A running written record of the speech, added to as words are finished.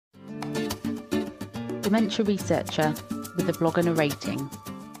dementia researcher with a blog and a rating.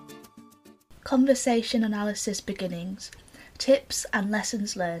 Conversation analysis beginnings, tips and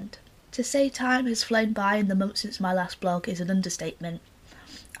lessons learned. To say time has flown by in the months since my last blog is an understatement.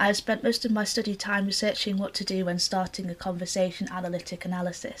 I have spent most of my study time researching what to do when starting a conversation analytic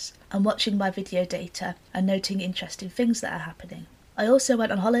analysis and watching my video data and noting interesting things that are happening. I also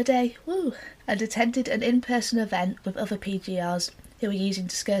went on holiday, and attended an in-person event with other PGRs who were using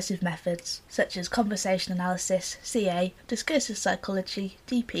discursive methods such as conversation analysis, CA, discursive psychology,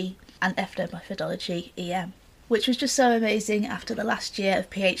 DP, and ethnomethodology, EM, which was just so amazing after the last year of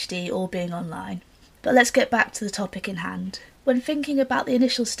PhD all being online. But let's get back to the topic in hand. When thinking about the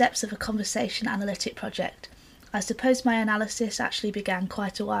initial steps of a conversation analytic project, I suppose my analysis actually began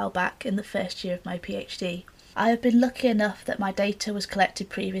quite a while back in the first year of my PhD. I have been lucky enough that my data was collected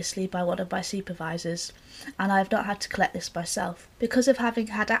previously by one of my supervisors, and I have not had to collect this myself. Because of having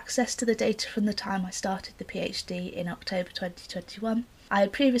had access to the data from the time I started the PhD in October 2021, I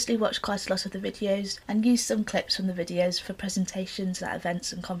had previously watched quite a lot of the videos and used some clips from the videos for presentations at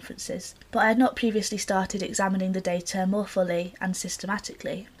events and conferences, but I had not previously started examining the data more fully and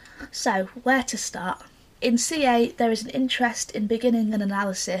systematically. So, where to start? In CA, there is an interest in beginning an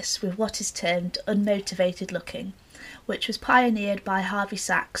analysis with what is termed unmotivated looking, which was pioneered by Harvey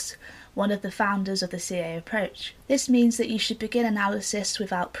Sachs, one of the founders of the CA approach. This means that you should begin analysis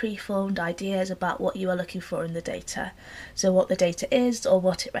without preformed ideas about what you are looking for in the data, so what the data is or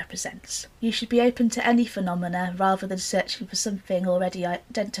what it represents. You should be open to any phenomena rather than searching for something already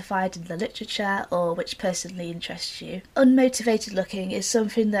identified in the literature or which personally interests you. Unmotivated looking is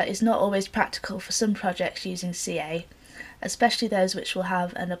something that is not always practical for some projects using CA, especially those which will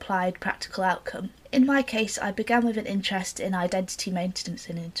have an applied practical outcome. In my case, I began with an interest in identity maintenance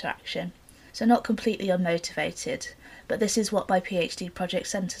and interaction, so not completely unmotivated, but this is what my PhD project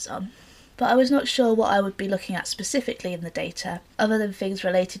centres on. But I was not sure what I would be looking at specifically in the data, other than things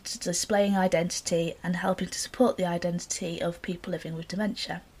related to displaying identity and helping to support the identity of people living with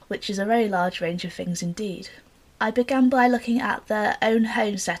dementia, which is a very large range of things indeed. I began by looking at their own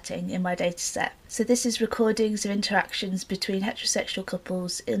home setting in my dataset. So this is recordings of interactions between heterosexual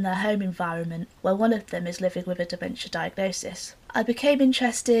couples in their home environment where one of them is living with a dementia diagnosis. I became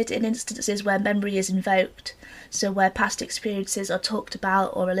interested in instances where memory is invoked, so where past experiences are talked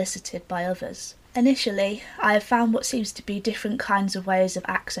about or elicited by others. Initially, I have found what seems to be different kinds of ways of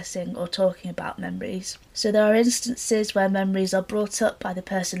accessing or talking about memories. So there are instances where memories are brought up by the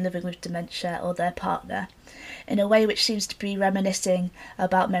person living with dementia or their partner, in a way which seems to be reminiscing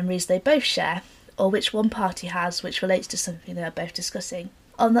about memories they both share, or which one party has which relates to something they are both discussing.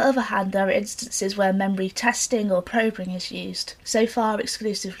 On the other hand, there are instances where memory testing or probing is used, so far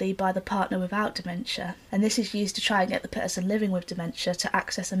exclusively by the partner without dementia, and this is used to try and get the person living with dementia to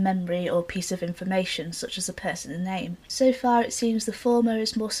access a memory or piece of information, such as a person's name. So far it seems the former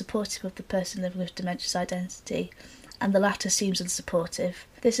is more supportive of the person living with dementia's identity, and the latter seems unsupportive.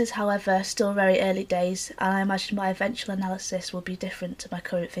 This is, however, still very early days, and I imagine my eventual analysis will be different to my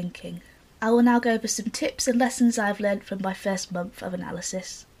current thinking. I will now go over some tips and lessons I have learned from my first month of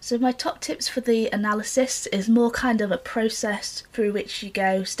analysis. So my top tips for the analysis is more kind of a process through which you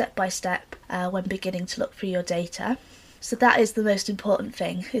go step by step when beginning to look through your data. So that is the most important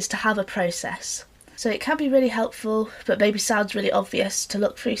thing, is to have a process. So it can be really helpful, but maybe sounds really obvious, to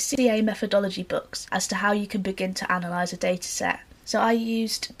look through CA methodology books as to how you can begin to analyse a dataset. So I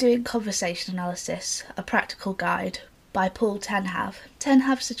used Doing Conversation Analysis, a Practical Guide, by Paul Tenhav.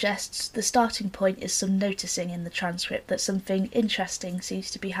 Tenhav suggests the starting point is some noticing in the transcript that something interesting seems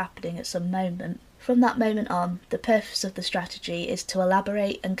to be happening at some moment. From that moment on, the purpose of the strategy is to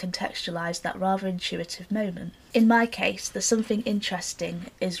elaborate and contextualise that rather intuitive moment. In my case, the something interesting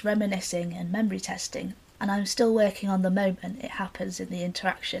is reminiscing and memory testing, and I'm still working on the moment it happens in the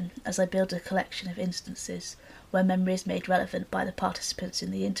interaction as I build a collection of instances where memory is made relevant by the participants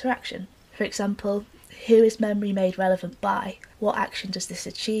in the interaction. For example, who is memory made relevant by? What action does this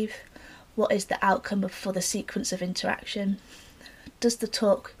achieve? What is the outcome for the sequence of interaction? Does the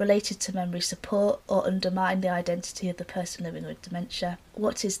talk related to memory support or undermine the identity of the person living with dementia?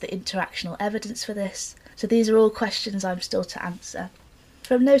 What is the interactional evidence for this? So these are all questions I'm still to answer.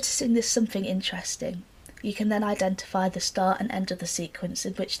 From noticing this something interesting, you can then identify the start and end of the sequence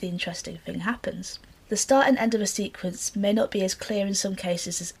in which the interesting thing happens. The start and end of a sequence may not be as clear in some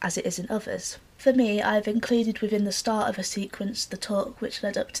cases as it is in others. For me, I have included within the start of a sequence the talk which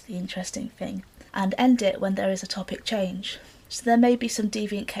led up to the interesting thing, and end it when there is a topic change. So there may be some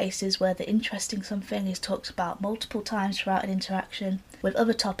deviant cases where the interesting something is talked about multiple times throughout an interaction, with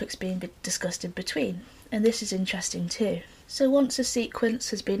other topics being discussed in between, and this is interesting too. So once a sequence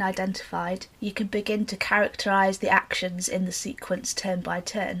has been identified, you can begin to characterise the actions in the sequence turn by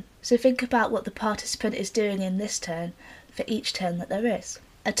turn. So think about what the participant is doing in this turn for each turn that there is.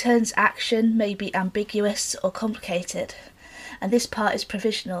 A turn's action may be ambiguous or complicated, and this part is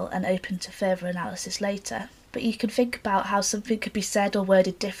provisional and open to further analysis later. But you can think about how something could be said or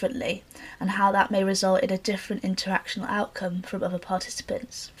worded differently, and how that may result in a different interactional outcome from other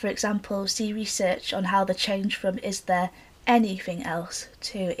participants. For example, see research on how the change from "is there anything else"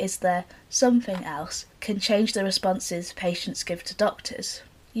 to "is there something else" can change the responses patients give to doctors.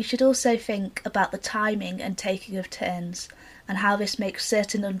 You should also think about the timing and taking of turns, and how this makes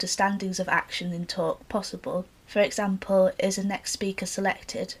certain understandings of action in talk possible. For example, is a next speaker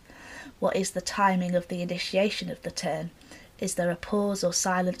selected? What is the timing of the initiation of the turn? Is there a pause or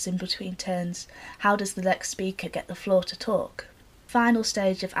silence in between turns? How does the next speaker get the floor to talk? Final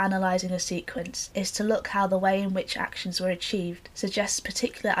stage of analysing a sequence is to look how the way in which actions were achieved suggests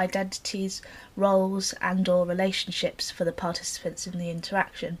particular identities, roles and/or relationships for the participants in the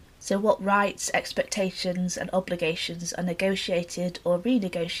interaction. So what rights, expectations and obligations are negotiated or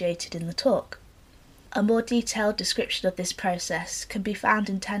renegotiated in the talk? A more detailed description of this process can be found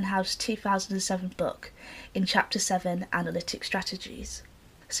in Tenhouse's 2007 book in Chapter 7, Analytic Strategies.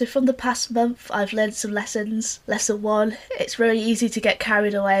 So from the past month I've learned some lessons. Lesson 1, it's very easy to get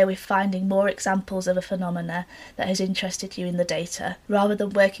carried away with finding more examples of a phenomena that has interested you in the data, rather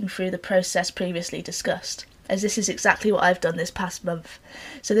than working through the process previously discussed, as this is exactly what I've done this past month.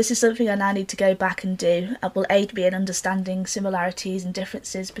 So this is something I now need to go back and do, and will aid me in understanding similarities and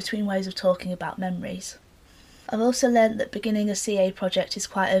differences between ways of talking about memories. I've also learned that beginning a CA project is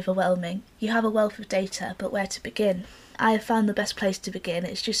quite overwhelming. You have a wealth of data, but where to begin? I have found the best place to begin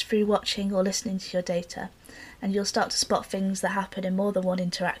is just through watching or listening to your data, and you'll start to spot things that happen in more than one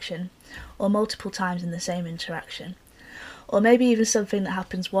interaction, or multiple times in the same interaction. Or maybe even something that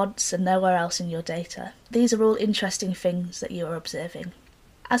happens once and nowhere else in your data. These are all interesting things that you are observing.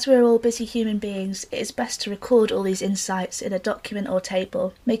 As we're all busy human beings, it is best to record all these insights in a document or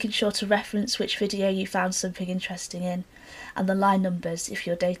table, making sure to reference which video you found something interesting in, and the line numbers if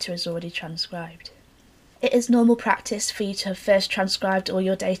your data is already transcribed. It is normal practice for you to have first transcribed all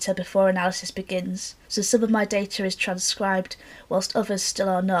your data before analysis begins, so some of my data is transcribed whilst others still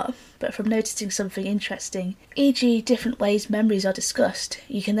are not, but from noticing something interesting, e.g. different ways memories are discussed,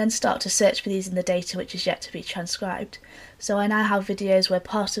 you can then start to search for these in the data which is yet to be transcribed. So I now have videos where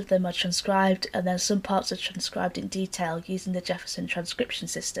part of them are transcribed and then some parts are transcribed in detail using the Jefferson transcription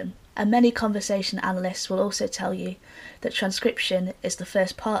system. And many conversation analysts will also tell you that transcription is the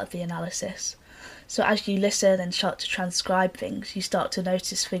first part of the analysis. So as you listen and start to transcribe things, you start to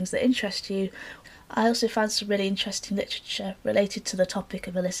notice things that interest you. I also found some really interesting literature related to the topic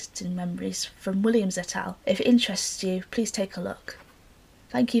of eliciting memories from Williams et al. If it interests you, please take a look.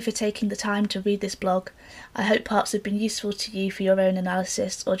 Thank you for taking the time to read this blog. I hope parts have been useful to you for your own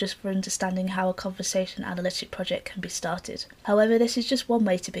analysis or just for understanding how a conversation analytic project can be started. However, this is just one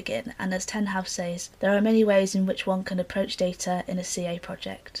way to begin, and as Tenhouse says, there are many ways in which one can approach data in a CA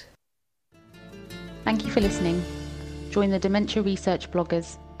project. Thank you for listening. Join the Dementia Research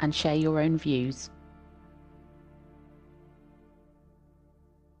bloggers and share your own views.